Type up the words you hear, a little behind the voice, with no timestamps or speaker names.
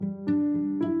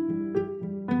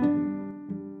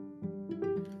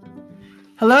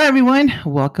Hello, everyone.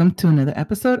 Welcome to another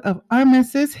episode of Our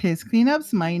Messes, His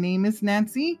Cleanups. My name is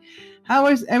Nancy. How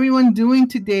is everyone doing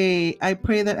today? I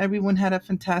pray that everyone had a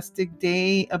fantastic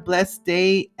day, a blessed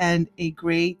day, and a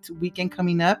great weekend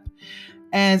coming up.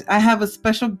 And I have a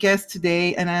special guest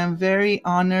today, and I am very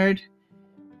honored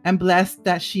and blessed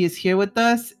that she is here with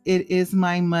us. It is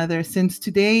my mother. Since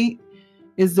today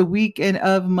is the weekend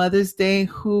of Mother's Day,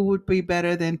 who would be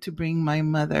better than to bring my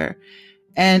mother?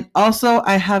 And also,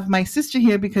 I have my sister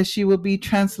here because she will be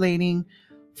translating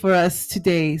for us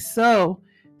today. So,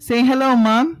 say hello,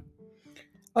 Mom.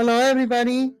 Hello,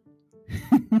 everybody.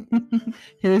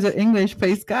 Here's her English,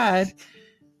 praise God.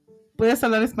 Puedes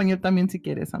hablar español también si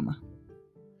quieres, Ama.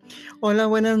 Hola,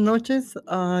 buenas noches.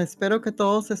 Espero que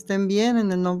todos estén bien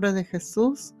en el nombre de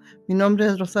Jesús. Mi nombre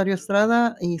es Rosario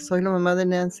Estrada y soy la mamá de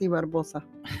Nancy Barbosa.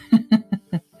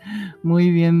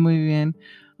 Muy bien, muy bien.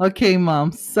 Okay,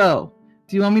 Mom. So,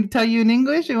 do you want me to tell you in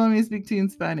English or you want me to speak to you in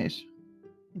Spanish?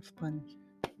 In Spanish.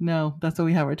 No, that's why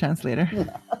we have our translator.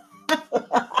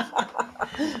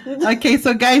 Okay,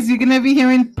 so guys, you're going to be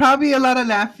hearing probably a lot of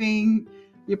laughing.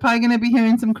 You're probably going to be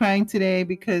hearing some crying today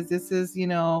because this is,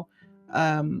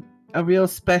 a real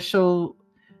special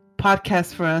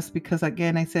podcast for us because,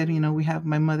 again, I said, we have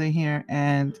my mother here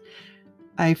and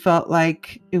I felt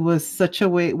like it was such a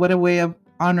way, what a way of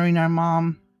honoring our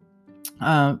mom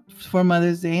for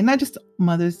Mother's Day. And not just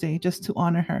Mother's Day, just to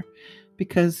honor her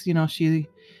because,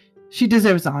 she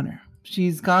deserves honor.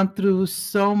 She's gone through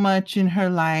so much in her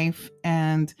life.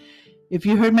 And if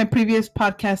you heard my previous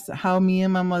podcast, how me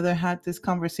and my mother had this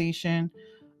conversation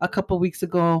a couple weeks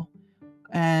ago,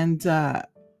 and the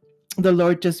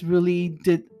Lord just really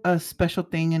did a special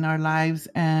thing in our lives.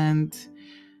 And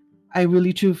I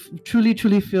really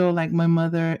truly feel like my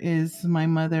mother is my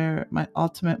mother, my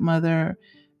ultimate mother.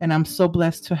 And I'm so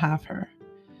blessed to have her.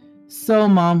 So,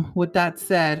 Mom, with that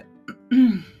said,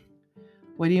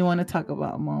 what do you want to talk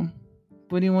about, Mom?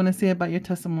 What do you want to say about your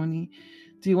testimony?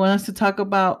 Do you want us to talk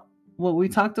about what we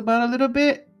talked about a little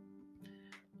bit?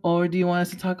 Or do you want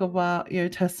us to talk about your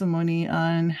testimony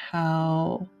on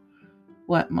how...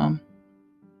 What, Mom?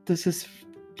 This is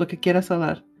lo que quieras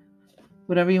hablar.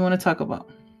 Whatever you want to talk about.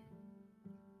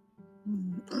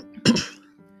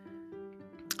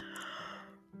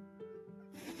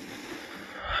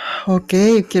 Ok,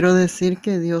 quiero decir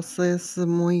que Dios es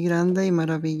muy grande y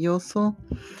maravilloso.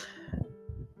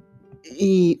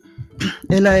 Y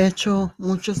Él ha hecho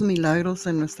muchos milagros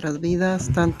en nuestras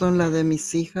vidas, tanto en la de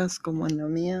mis hijas como en la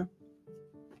mía.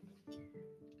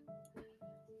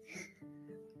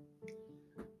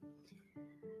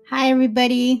 Hi,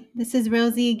 everybody. This is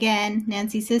Rosie again,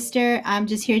 Nancy's sister. I'm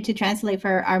just here to translate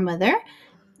for our mother.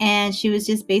 And she was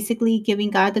just basically giving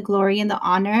God the glory and the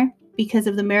honor because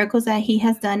of the miracles that he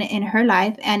has done in her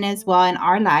life and as well in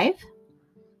our life.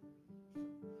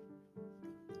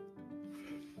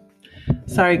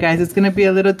 Sorry, guys. It's going to be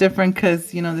a little different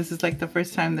because, this is like the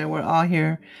first time that we're all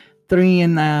here. Three.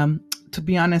 And to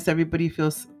be honest, everybody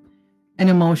feels an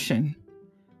emotion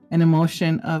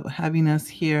of having us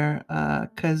here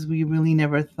because we really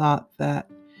never thought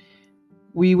that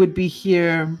we would be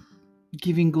here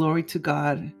giving glory to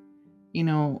God,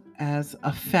 as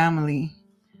a family.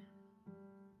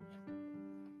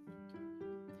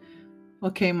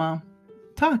 Okay, Mom,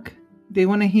 talk. They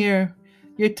want to hear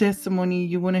your testimony.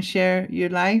 You want to share your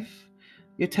life,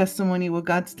 your testimony, what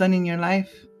God's done in your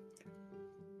life.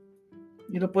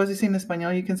 You lo puedes decir en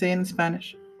español. You can say it in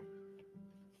Spanish.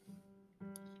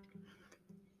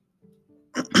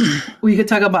 We could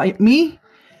talk about me.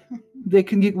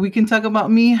 We can talk about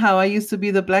me, how I used to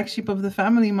be the black sheep of the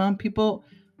family, Mom. People,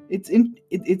 it's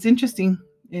interesting.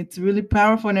 It's really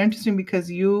powerful and interesting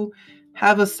because you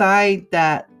have a side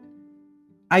that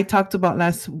I talked about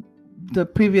the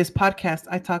previous podcast.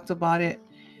 I talked about it,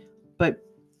 but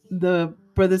the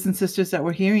brothers and sisters that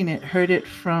were hearing it heard it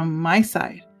from my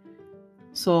side.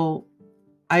 So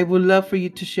I would love for you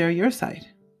to share your side.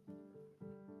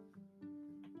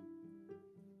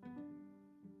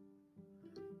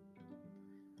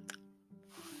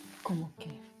 ¿Cómo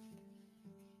que?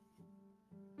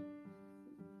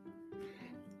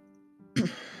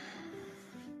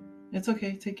 It's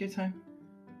okay. Take your time.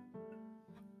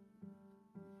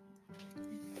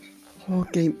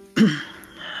 Ok.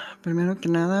 Primero que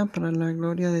nada, para la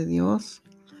gloria de Dios,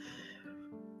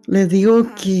 le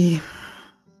digo que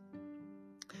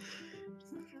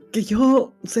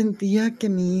yo sentía que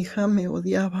mi hija me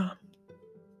odiaba.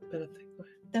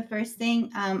 The first thing,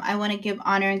 I want to give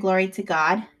honor and glory to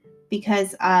God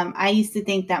because I used to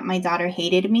think that my daughter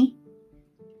hated me.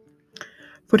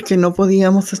 Porque no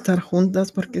podíamos estar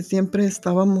juntas, porque siempre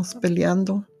estábamos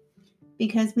peleando.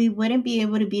 because we wouldn't be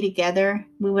able to be together.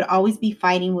 We would always be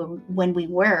fighting when we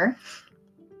were.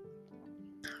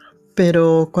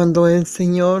 Pero cuando el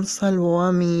Señor salvó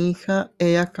a mi hija,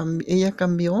 ella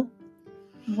cambió.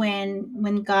 When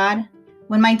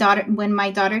my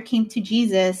daughter came to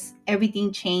Jesus,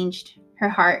 everything changed. Her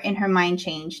heart and her mind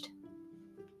changed.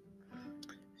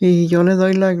 Y yo le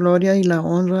doy la gloria y la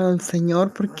honra al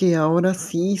Señor porque ahora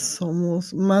sí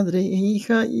somos madre e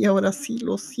hija y ahora sí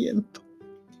lo siento.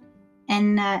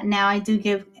 And now I do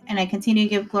give, and I continue to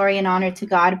give glory and honor to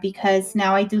God, because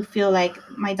now I do feel like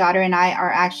my daughter and I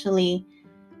are actually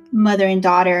mother and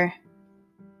daughter.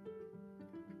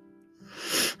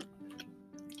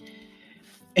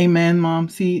 Amen, Mom.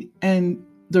 See, and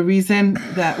the reason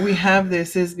that we have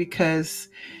this is because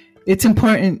it's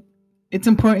important. It's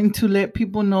important to let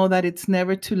people know that it's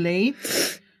never too late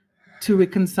to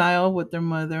reconcile with their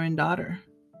mother and daughter.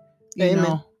 You Amen.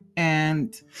 know,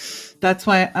 and that's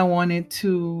why I wanted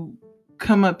to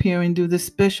come up here and do this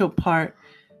special part,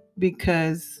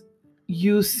 because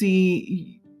you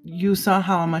saw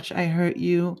how much I hurt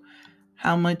you,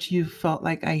 how much you felt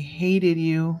like I hated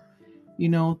you, you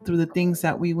know, through the things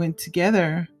that we went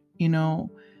together, you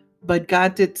know. But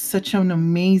God did such an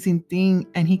amazing thing,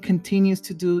 and he continues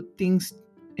to do things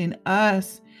in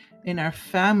us, in our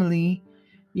family,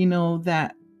 you know,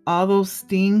 that all those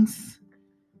things,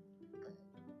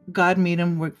 God made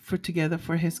them work together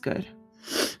for his good.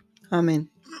 Amen.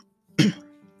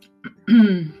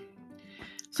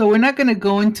 So we're not going to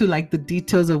go into like the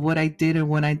details of what I did or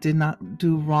what I did not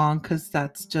do wrong, because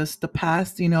that's just the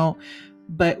past, you know.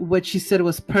 But what she said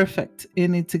was perfect,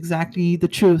 and it's exactly the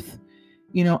truth.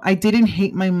 You know, I didn't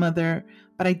hate my mother,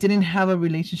 but I didn't have a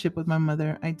relationship with my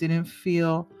mother. I didn't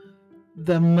feel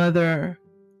the mother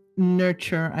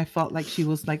nurture. I felt like she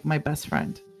was like my best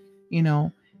friend, you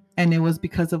know. And it was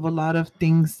because of a lot of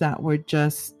things that were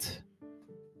just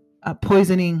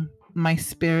poisoning my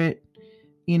spirit,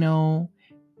 you know.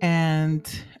 And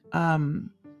the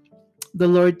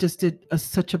Lord just did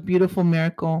such a beautiful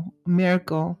miracle,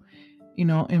 you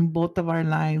know, in both of our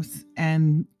lives.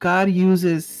 And God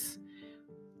uses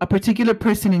a particular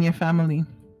person in your family,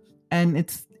 and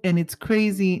it's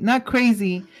crazy, not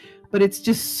crazy, but it's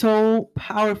just so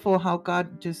powerful how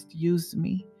God just used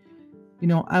me. You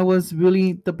know, I was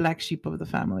really the black sheep of the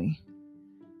family.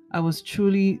 I was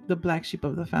truly the black sheep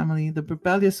of the family, the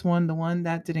rebellious one, the one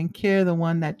that didn't care, the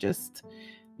one that just,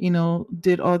 you know,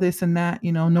 did all this and that,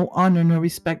 you know, no honor, no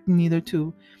respect, neither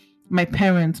to my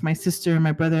parents, my sister,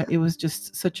 my brother. It was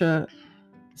just such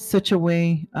a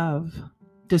way of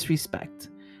disrespect.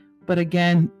 But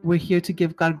again, we're here to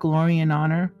give God glory and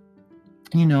honor,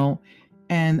 you know,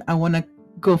 and I want to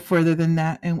go further than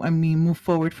that, and move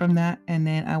forward from that. And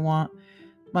then I want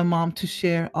my mom to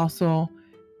share also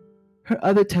her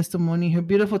other testimony, her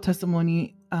beautiful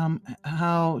testimony,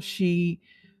 how she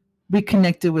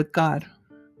reconnected with God.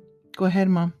 Go ahead,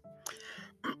 Mom.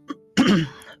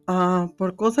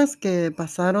 Por cosas que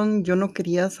pasaron, yo no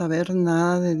quería saber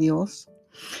nada de Dios.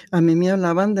 A mí me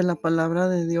hablaban de la palabra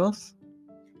de Dios.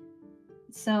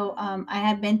 So I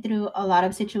had been through a lot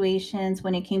of situations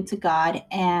when it came to God,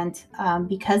 and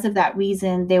because of that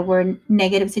reason, there were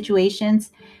negative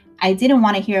situations. I didn't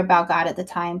want to hear about God at the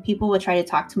time. People would try to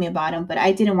talk to me about him, but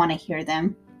I didn't want to hear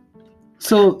them.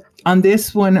 So on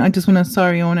this one,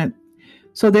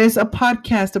 so there's a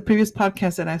previous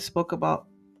podcast that I spoke about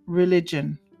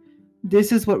religion.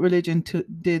 This is what religion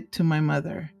did to my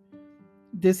mother.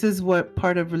 This is what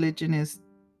part of religion is.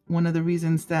 One of the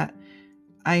reasons that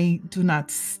I cannot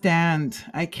stand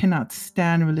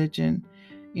religion,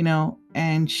 you know.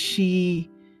 And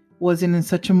she was in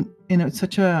such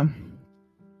a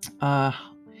I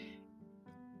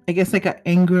guess like an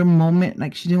anger moment,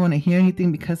 like she didn't want to hear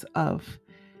anything because of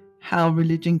how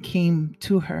religion came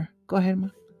to her. Go ahead, Ma.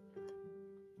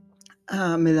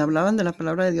 Me hablaban de la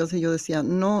palabra de Dios y yo decía,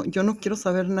 no, yo no quiero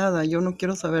saber nada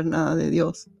de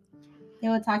Dios. They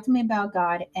would talk to me about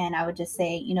God, and I would just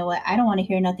say, you know what, I don't want to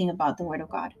hear nothing about the word of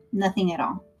God, nothing at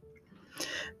all.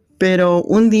 Pero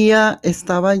un día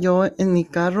estaba yo en mi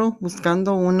carro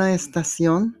buscando una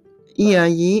estación y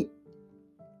allí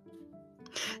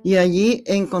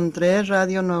encontré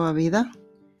Radio Nueva Vida.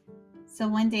 So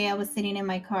one day I was sitting in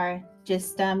my car,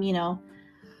 just you know,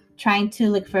 trying to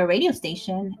look for a radio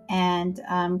station, and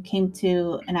came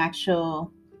to an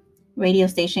actual radio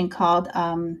station called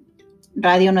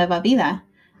Radio Nueva Vida.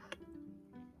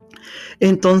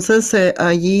 Entonces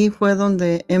allí fue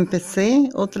donde empecé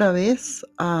otra vez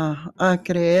a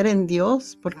creer en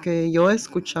Dios, porque yo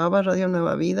escuchaba Radio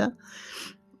Nueva Vida.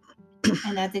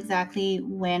 And that's exactly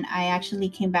when I actually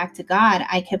came back to God.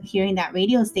 I kept hearing that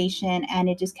radio station, and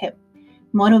it just kept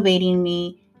motivating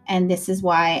me. And this is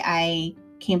why I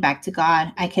came back to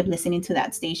God. I kept listening to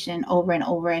that station over and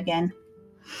over again.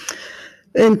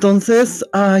 Entonces,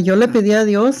 yo le pedí a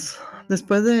Dios,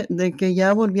 después de que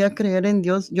ya volví a creer en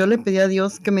Dios, yo le pedí a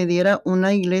Dios que me diera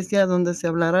una iglesia donde se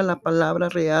hablara la palabra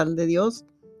real de Dios.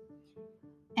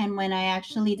 And when I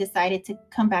actually decided to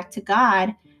come back to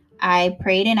God, I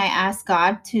prayed and I asked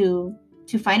God to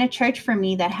find a church for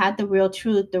me that had the real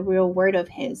truth, the real word of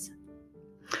His.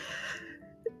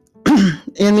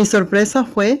 Y mi sorpresa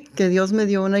fue que Dios me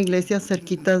dio una iglesia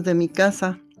cerquita de mi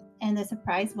casa. And the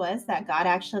surprise was that God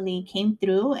actually came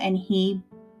through and He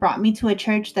brought me to a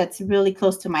church that's really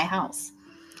close to my house.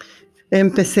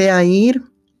 Empecé a ir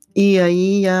y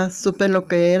ahí ya supe lo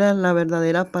que era la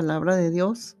verdadera palabra de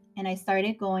Dios. And I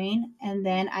started going, and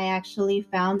then I actually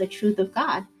found the truth of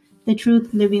God, the truth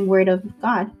living word of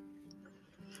God.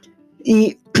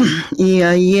 Y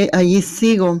allí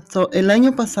sigo. So, el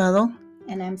año pasado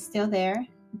And I'm still there.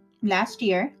 Last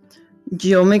year,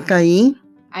 yo me caí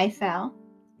I fell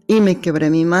y me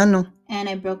quebré mi mano. and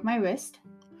I broke my wrist.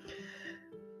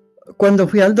 Cuando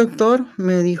fui al doctor,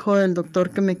 me dijo el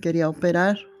doctor que me quería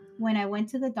operar. When I went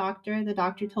to the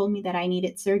doctor told me that I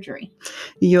needed surgery.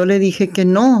 Y yo le dije que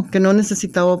no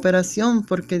necesitaba operación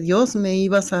porque Dios me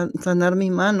iba a sanar mi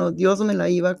mano, Dios me la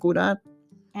iba a curar.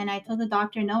 And I told the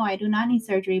doctor, no, I do not need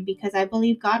surgery because I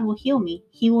believe God will heal me.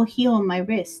 He will heal my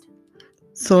wrist.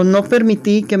 So no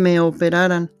permití que me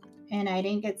operaran. And I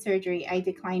didn't get surgery. I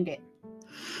declined it.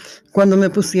 Cuando me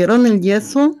pusieron el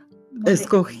yeso,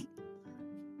 When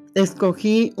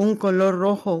escogí un color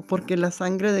rojo porque la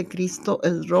sangre de Cristo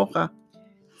es roja.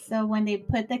 So when they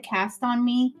put the cast on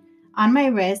me, on my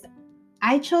wrist,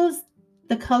 I chose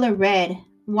the color red.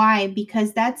 Why?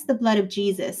 Because that's the blood of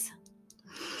Jesus.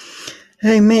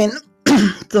 Amen.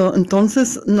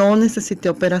 Entonces no necesité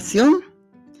operación.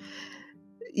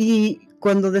 Y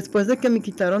cuando después de que me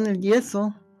quitaron el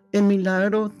yeso, el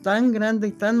milagro tan grande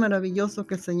y tan maravilloso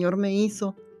que el Señor me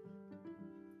hizo.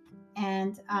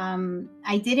 And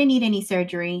I didn't need any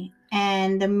surgery.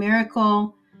 And the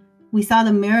miracle, we saw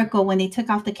the miracle when they took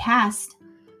off the cast.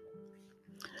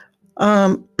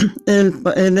 El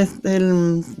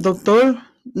doctor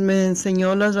me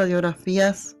enseñó las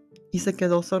radiografías y se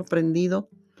quedó sorprendido.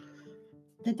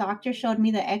 The doctor showed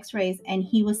me the x-rays and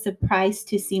he was surprised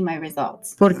to see my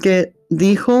results. Porque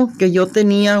dijo que yo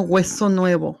tenía hueso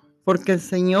nuevo. Porque el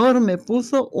Señor me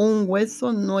puso un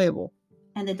hueso nuevo.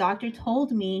 And the doctor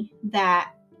told me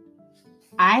that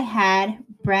I had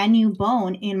brand new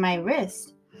bone in my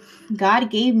wrist. God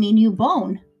gave me new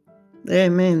bone.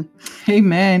 Amen.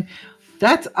 Amen.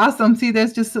 That's awesome. See,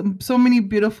 there's just so many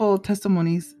beautiful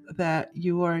testimonies that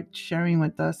you are sharing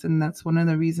with us. And that's one of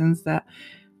the reasons that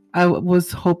I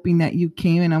was hoping that you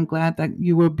came. And I'm glad that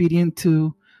you were obedient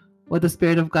to what the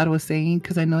Spirit of God was saying,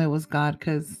 because I know it was God,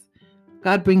 because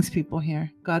God brings people here.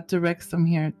 God directs them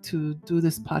here to do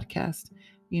this podcast,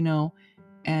 you know,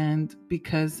 and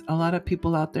because a lot of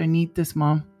people out there need this,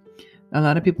 Mom. A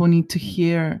lot of people need to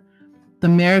hear the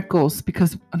miracles,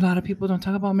 because a lot of people don't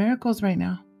talk about miracles right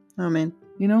now. Amen.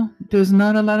 You know, there's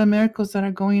not a lot of miracles that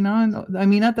are going on. I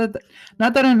mean, not that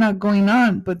are not going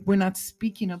on, but we're not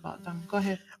speaking about them. Go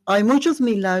ahead. Hay muchos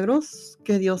milagros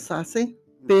que Dios hace,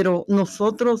 pero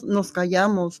nosotros nos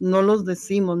callamos, no los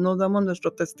decimos, no damos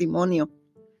nuestro testimonio.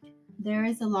 There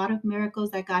is a lot of miracles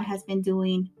that God has been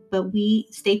doing, but we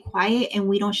stay quiet and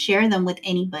we don't share them with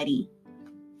anybody.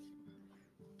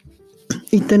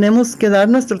 Y tenemos que dar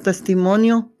nuestro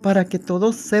testimonio para que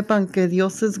todos sepan que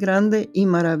Dios es grande y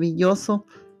maravilloso.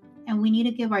 And we need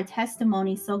to give our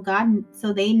testimony so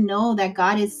they know that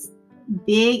God is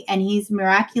big and He's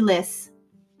miraculous.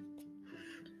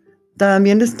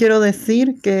 También les quiero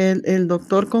decir que el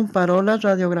doctor comparó las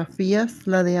radiografías,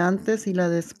 la de antes y la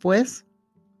después.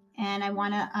 And I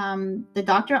want to, the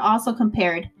doctor also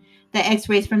compared the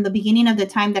x-rays from the beginning of the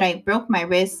time that I broke my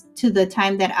wrist to the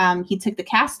time that he took the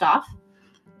cast off.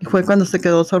 Y fue cuando se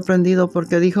quedó sorprendido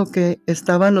porque dijo que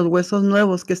estaban los huesos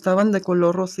nuevos, que estaban de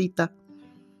color rosita.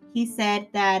 He said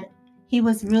that he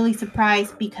was really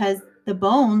surprised because the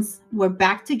bones were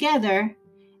back together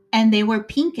and they were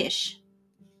pinkish.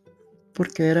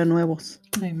 Porque eran nuevos.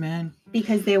 Amen.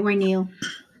 Because they were new.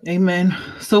 Amen.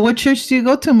 So what church do you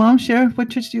go to, Mom? Share, what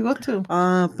church do you go to?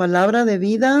 Palabra de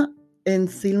Vida en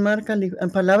Silmar,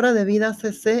 Palabra de Vida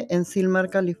CC en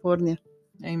Silmar, California.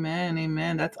 Amen.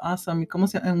 Amen. That's awesome.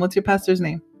 And what's your pastor's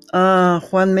name?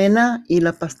 Juan Mena y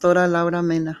la pastora Laura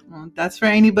Mena. Well, that's for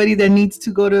anybody that needs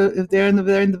to go to, if they're in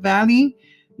the valley.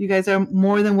 You guys are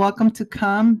more than welcome to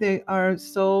come. They are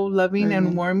so loving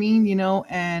and warming, you know,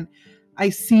 and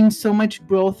I've seen so much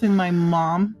growth in my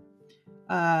mom.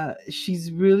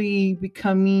 She's really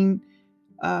becoming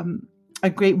a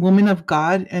great woman of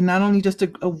God, and not only just a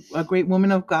great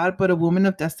woman of God, but a woman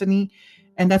of destiny.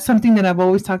 And that's something that I've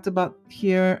always talked about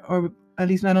here, or at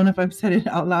least I don't know if I've said it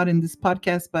out loud in this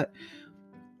podcast, but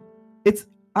it's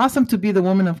awesome to be the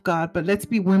woman of God, but let's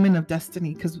be women of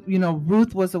destiny, because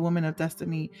Ruth was a woman of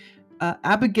destiny.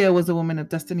 Abigail was a woman of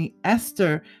destiny.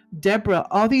 Esther, Deborah,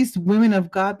 all these women of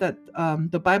God that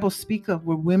the Bible speaks of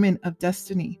were women of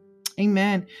destiny.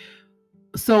 Amen.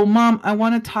 So, Mom, I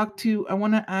want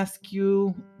to ask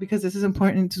you, because this is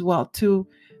important as well, too,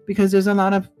 because there's a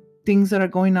lot of things that are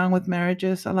going on with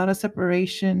marriages, a lot of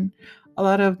separation, a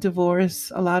lot of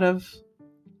divorce, a lot of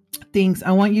things.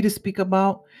 I want you to speak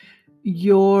about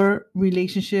your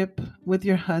relationship with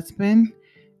your husband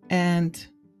and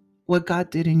what God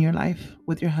did in your life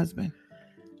with your husband.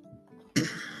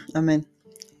 Amén.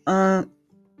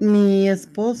 Mi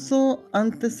esposo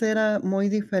antes era muy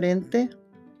diferente.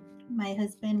 My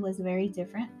husband was very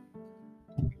different.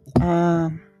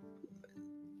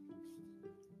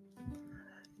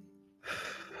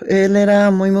 Él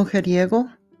era muy mujeriego.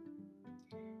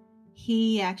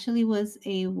 He actually was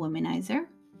a womanizer.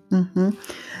 Uh-huh.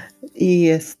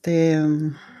 Y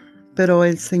pero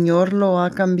el Señor lo ha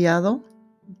cambiado.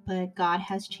 But God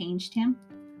has changed him.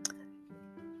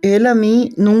 Él a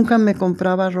mí nunca me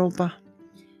compraba ropa.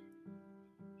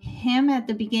 Him at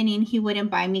the beginning, he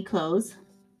wouldn't buy me clothes.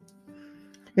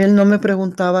 Él no me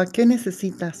preguntaba, ¿qué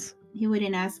necesitas? He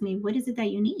wouldn't ask me, what is it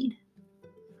that you need?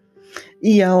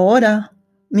 Y ahora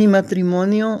mi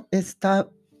matrimonio está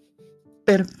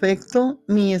perfecto.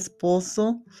 Mi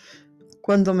esposo,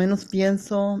 cuando menos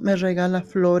pienso, me regala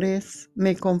flores,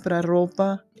 me compra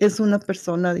ropa. Es una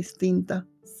persona distinta.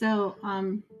 So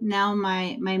now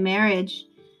my marriage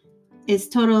is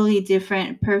totally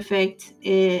different, perfect.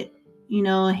 His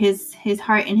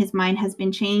heart and his mind has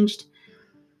been changed.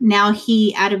 Now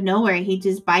he, out of nowhere, he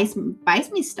just buys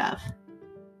me stuff.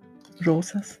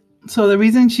 Rosas. So the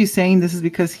reason she's saying this is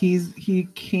because he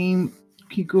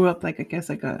grew up that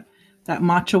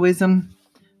machoism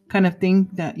kind of thing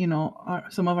that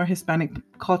some of our Hispanic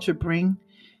culture bring,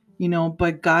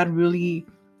 but God really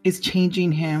is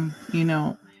changing him,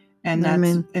 and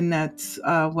Amen. that's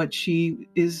what she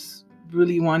is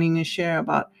really wanting to share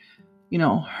about,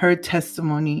 her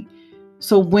testimony.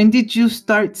 So when did you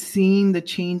start seeing the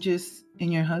changes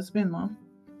in your husband, Mom?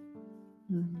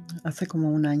 Hace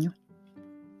como un año.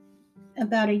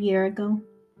 About a year ago.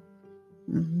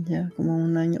 Ya, como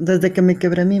un año. Desde que me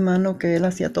quebré mi mano, que él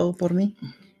hacía todo por mí.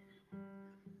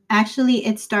 Actually,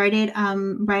 it started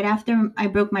right after I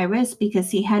broke my wrist,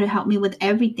 because he had to help me with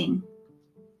everything.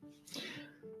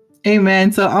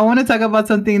 Amen. So I want to talk about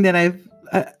something that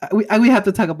we have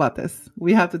to talk about this.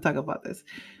 We have to talk about this.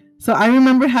 So I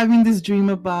remember having this dream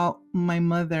about my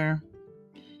mother,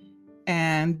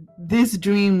 and this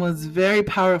dream was very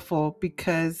powerful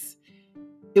because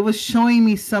it was showing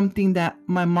me something that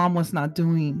my mom was not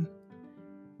doing.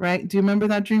 Right? Do you remember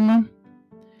that dream, Mom?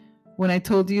 When I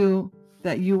told you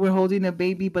that you were holding a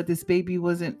baby, but this baby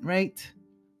wasn't, right?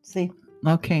 Sí.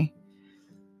 Okay.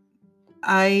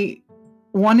 I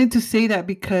wanted to say that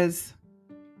because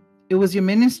it was your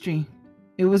ministry.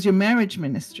 It was your marriage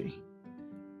ministry.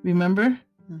 Remember?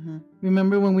 Uh-huh.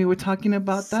 Remember when we were talking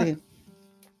about that? Sí.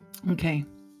 Okay.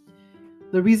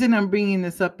 The reason I'm bringing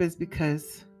this up is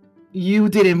because you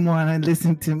didn't want to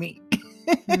listen to me.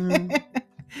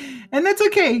 And that's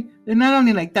okay. They're not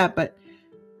only like that, but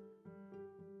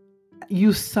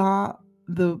you saw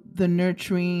the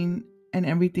nurturing and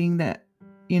everything that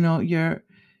you and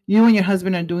your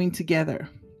husband are doing together,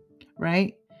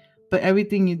 right? But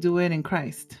everything you do it in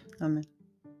Christ. Amen.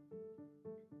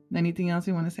 Anything else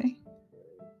you want to say?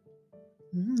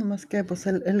 No más que pues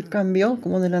él cambió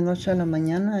como de la noche a la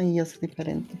mañana y es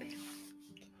diferente.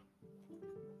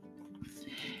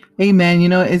 Amen.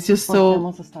 It's just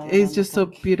so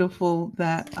beautiful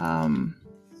that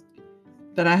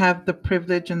that I have the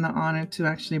privilege and the honor to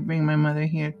actually bring my mother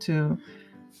here to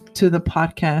the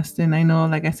podcast. And I know,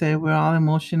 like I said, we're all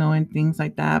emotional and things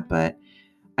like that, but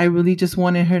I really just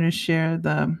wanted her to share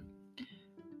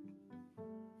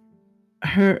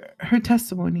her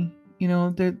testimony.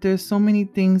 There's so many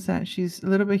things that she's a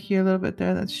little bit here, a little bit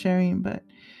there that's sharing, but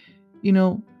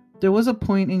there was a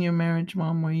point in your marriage,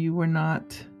 Mom, where you were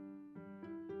not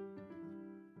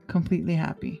completely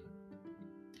happy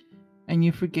and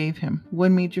you forgave him.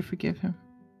 What made you forgive him?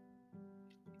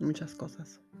 Muchas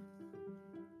cosas.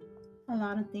 A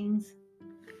lot of things.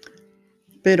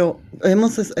 Pero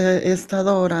hemos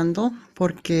estado orando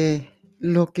porque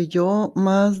lo que yo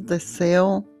más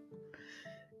deseo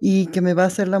y que me va a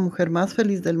hacer la mujer más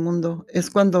feliz del mundo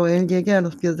es cuando él llegue a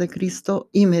los pies de Cristo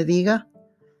y me diga,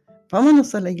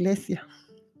 vámonos a la iglesia.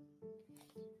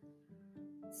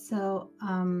 So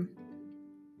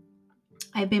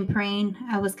I've been praying.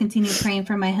 I was continuing praying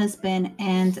for my husband,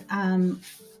 and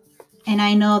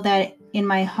I know that in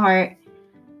my heart,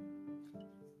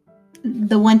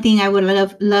 the one thing I would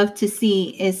love to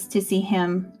see is to see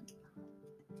him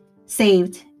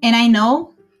saved. And I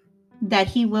know that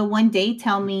he will one day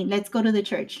tell me, let's go to the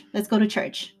church. Let's go to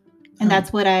church. And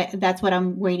that's what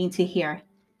I'm waiting to hear.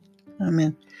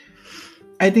 Amen.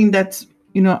 I think that's,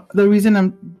 the reason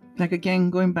I'm like, again,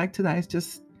 going back to that is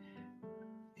just,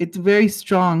 it's very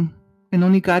strong, and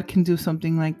only God can do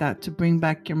something like that to bring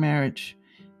back your marriage.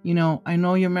 I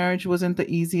know your marriage wasn't the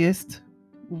easiest.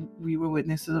 We were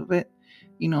witnesses of it.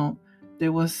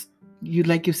 There was,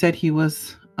 like you said, he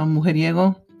was a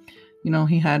mujeriego.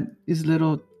 He had his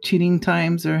little cheating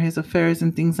times or his affairs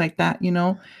and things like that,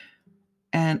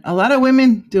 and a lot of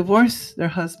women divorce their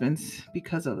husbands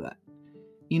because of that,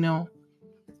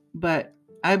 but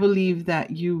I believe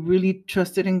that you really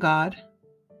trusted in God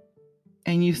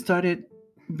and you started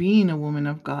being a woman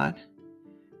of God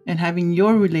and having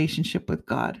your relationship with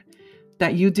God,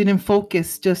 that you didn't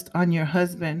focus just on your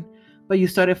husband, but you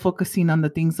started focusing on the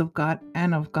things of God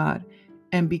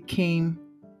and became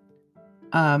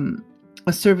a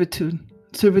servitude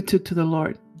to the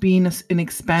Lord, being an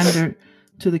expander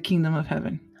to the kingdom of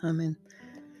heaven. Amén.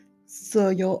 So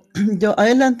yo a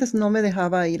él antes no me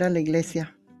dejaba ir a la iglesia.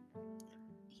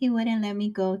 He wouldn't let me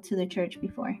go to the church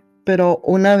before. Pero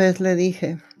una vez le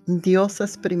dije, Dios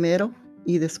es primero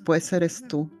y después eres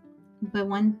tú. But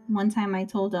one time I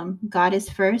told him, God is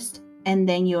first and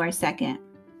then you are second.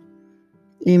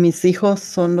 Y mis hijos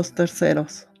son los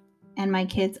terceros. And my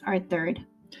kids are third.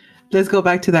 Let's go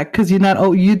back to that, because you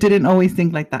didn't always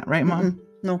think like that, right, Mom?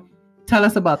 No. Tell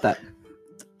us about that.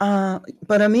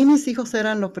 Para mí mis hijos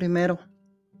eran lo primero.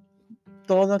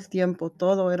 Todo el tiempo,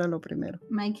 todo era lo primero.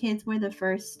 My kids were the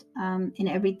first in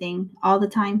everything, all the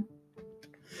time.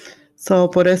 So,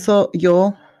 por eso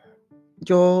yo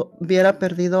hubiera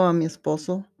perdido a mi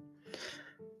esposo,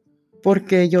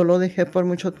 porque yo lo dejé por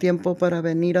mucho tiempo para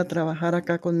venir a trabajar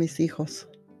acá con mis hijos.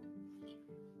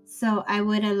 So I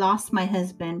would have lost my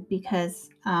husband because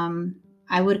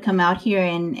I would come out here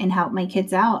and help my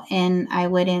kids out, and I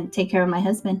wouldn't take care of my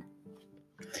husband.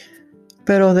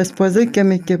 Pero después de que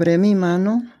me quebré mi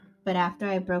mano, but after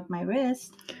I broke my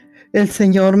wrist, el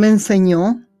Señor me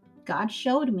enseñó God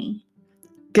showed me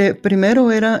que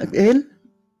primero era Él,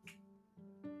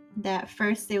 that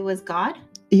first it was God,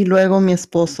 y luego mi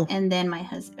esposo, and then my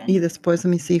husband, y después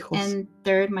mis hijos. and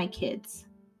third my kids.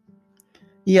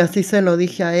 Y así se lo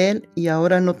dije a él, y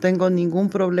ahora no tengo ningún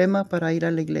problema para ir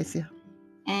a la iglesia.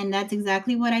 And that's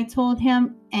exactly what I told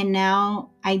him, and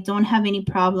now I don't have any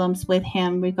problems with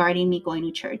him regarding me going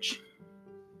to church.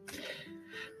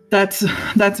 That's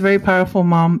very powerful,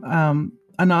 Mom.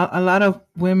 And a lot of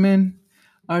women,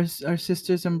 our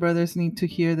sisters and brothers, need to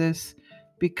hear this,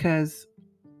 because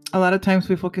a lot of times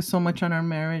we focus so much on our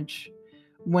marriage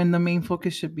when the main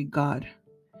focus should be God.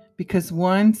 Because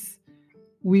once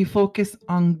we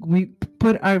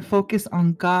put our focus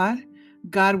on God,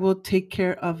 God will take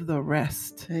care of the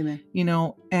rest. Amen.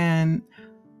 And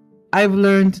I've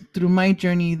learned through my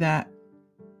journey that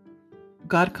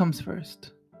God comes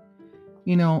first.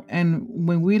 And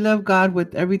when we love God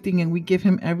with everything and we give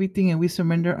him everything and we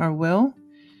surrender our will,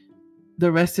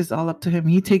 the rest is all up to him.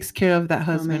 He takes care of that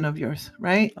husband Amen. of yours,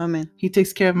 right? Amen. He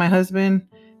takes care of my husband.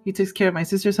 He takes care of my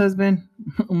sister's husband,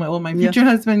 my future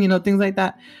husband, things like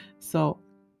that. So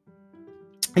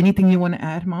anything you want to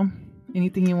add, Mom?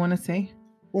 Anything you want to say?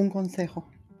 Un consejo.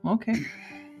 Okay.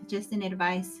 Just an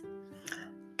advice.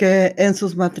 Que en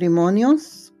sus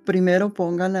matrimonios primero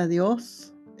pongan a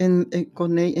Dios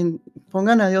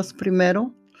pongan a Dios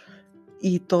primero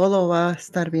y todo va a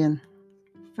estar bien.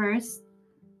 First,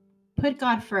 put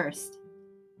God first,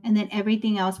 and then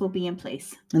everything else will be in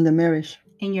place. In the marriage.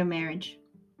 In your marriage.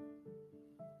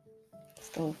 That's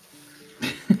todo.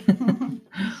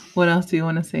 What else do you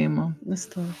want to say, Mom? Es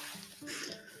todo.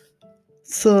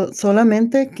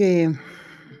 Solamente que,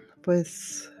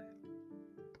 pues,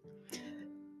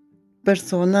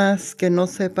 personas que no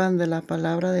sepan de la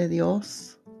palabra de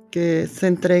Dios, que se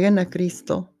entreguen a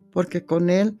Cristo, porque con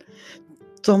Él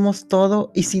somos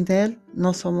todo y sin Él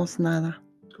no somos nada.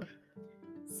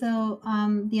 So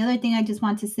the other thing I just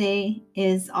want to say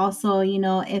is also,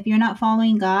 if you're not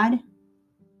following God,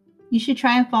 you should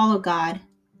try and follow God,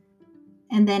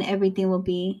 and then everything will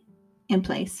be in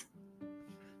place.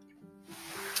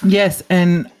 Yes,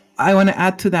 and I want to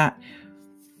add to that.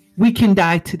 We can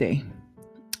die today.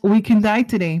 we can die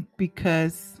today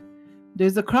because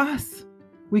there's a cross.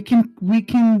 We can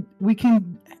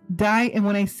die. And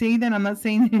when I say that, I'm not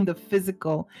saying in the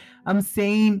physical. I'm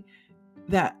saying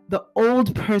that the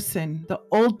old person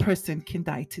can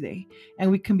die today,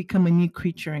 and we can become a new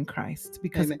creature in Christ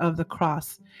because Amen. of the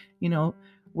cross,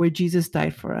 where Jesus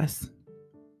died for us.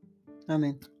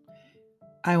 Amen.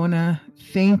 I want to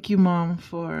thank you, Mom,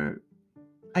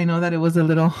 I know that it was a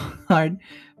little hard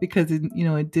because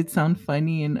it did sound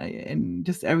funny and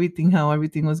just how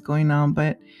everything was going on,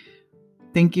 but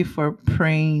thank you for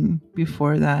praying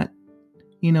before that.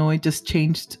 It just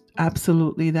changed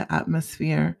absolutely the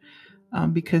atmosphere,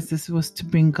 because this was to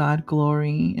bring God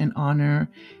glory and honor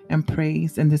and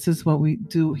praise. And this is what we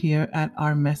do here at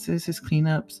our messes, is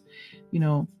cleanups.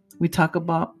 We talk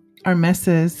about our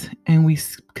messes and we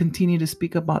continue to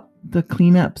speak about the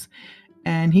cleanups.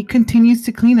 And he continues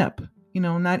to clean up.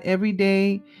 Not every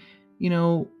day,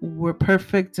 we're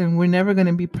perfect, and we're never going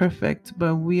to be perfect,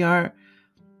 but we are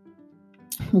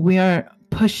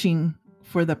pushing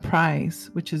for the prize,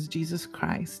 which is Jesus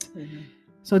Christ. Amen.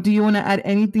 So do you want to add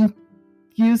anything,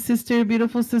 you sister,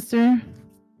 beautiful sister?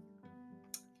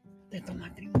 De tu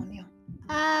matrimonio.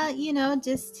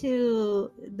 Just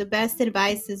the best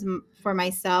advice is for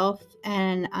myself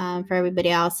and for everybody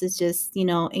else is just, in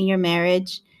your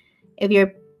marriage, if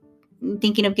you're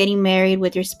thinking of getting married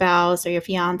with your spouse or your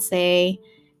fiance,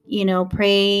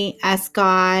 pray, ask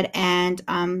God. And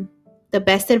the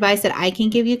best advice that I can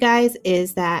give you guys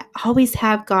is that always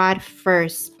have God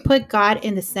first. Put God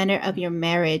in the center of your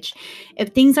marriage. If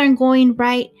things aren't going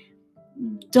right,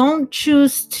 don't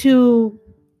choose to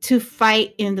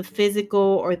fight in the physical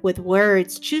or with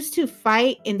words. Choose to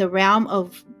fight in the realm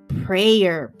of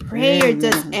prayer. Prayer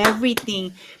does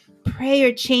everything.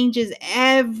 Prayer changes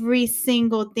every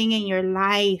single thing in your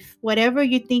life. Whatever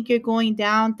you think you're going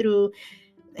down through,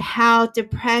 health,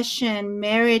 depression,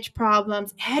 marriage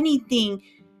problems, anything.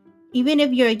 Even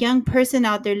if you're a young person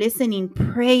out there listening,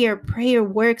 prayer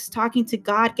works. Talking to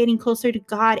God, getting closer to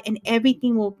God, and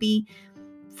everything will be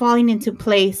falling into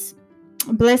place.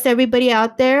 Bless everybody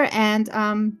out there, and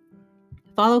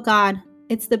follow God.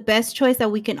 It's the best choice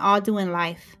that we can all do in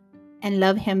life. And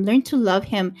love him. Learn to love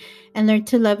him, and learn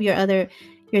to love your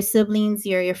siblings,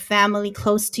 your family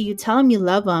close to you. Tell them you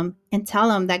love them, and tell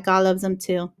them that God loves them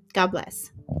too. God bless.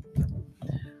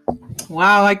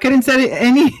 Wow, I couldn't say it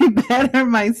any better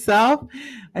myself.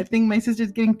 I think my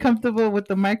sister's getting comfortable with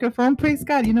the microphone. Praise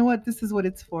God. You know what? This is what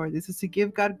it's for. This is to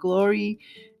give God glory,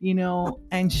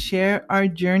 and share our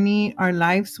journey, our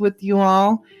lives with you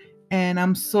all. And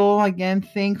I'm so, again,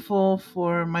 thankful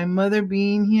for my mother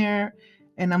being here.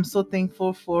 And I'm so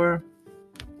thankful for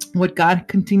what God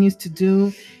continues to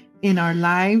do in our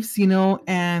lives,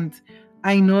 and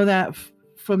I know that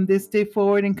from this day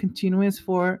forward and continuous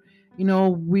for,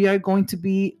 we are going to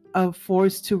be a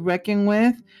force to reckon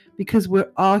with, because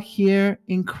we're all here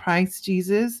in Christ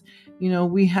Jesus. We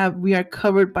are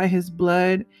covered by his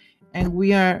blood, and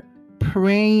we are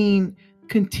praying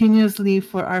continuously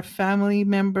for our family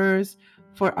members,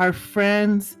 for our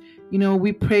friends.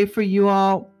 We pray for you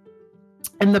all.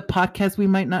 In the podcast, we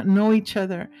might not know each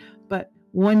other, but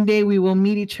one day we will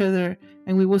meet each other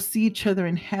and we will see each other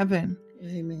in heaven.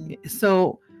 Amen.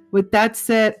 So with that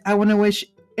said, I want to wish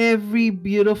every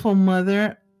beautiful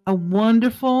mother a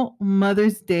wonderful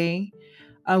Mother's Day.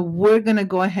 We're going to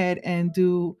go ahead and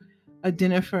do a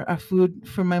dinner for our food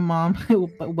for my mom,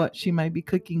 what she might be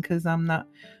cooking, because I'm not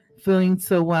feeling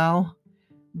so well,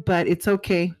 but it's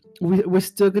okay. We're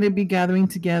still going to be gathering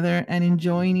together and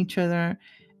enjoying each other,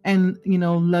 and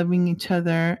loving each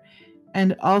other.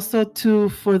 And also too,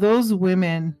 for those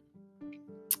women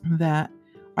that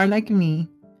are like me,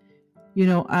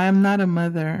 I'm not a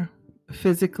mother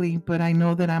physically, but I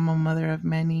know that I'm a mother of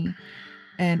many.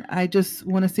 And I just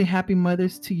want to say happy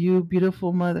mothers to you,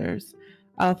 beautiful mothers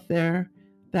out there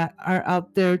that are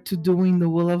out there to doing the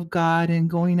will of God and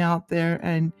going out there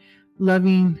and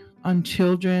loving on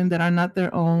children that are not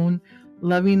their own,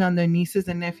 loving on their nieces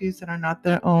and nephews that are not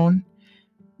their own.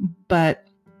 But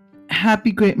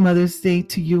happy great Mother's Day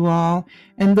to you all.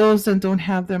 And those that don't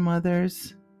have their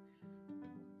mothers,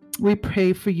 we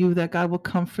pray for you that God will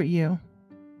comfort you.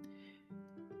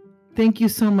 Thank you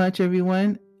so much,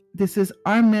 everyone. This is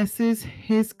our message,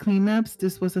 his cleanups.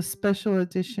 This was a special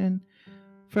edition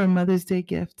for a Mother's Day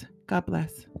gift. God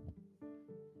bless.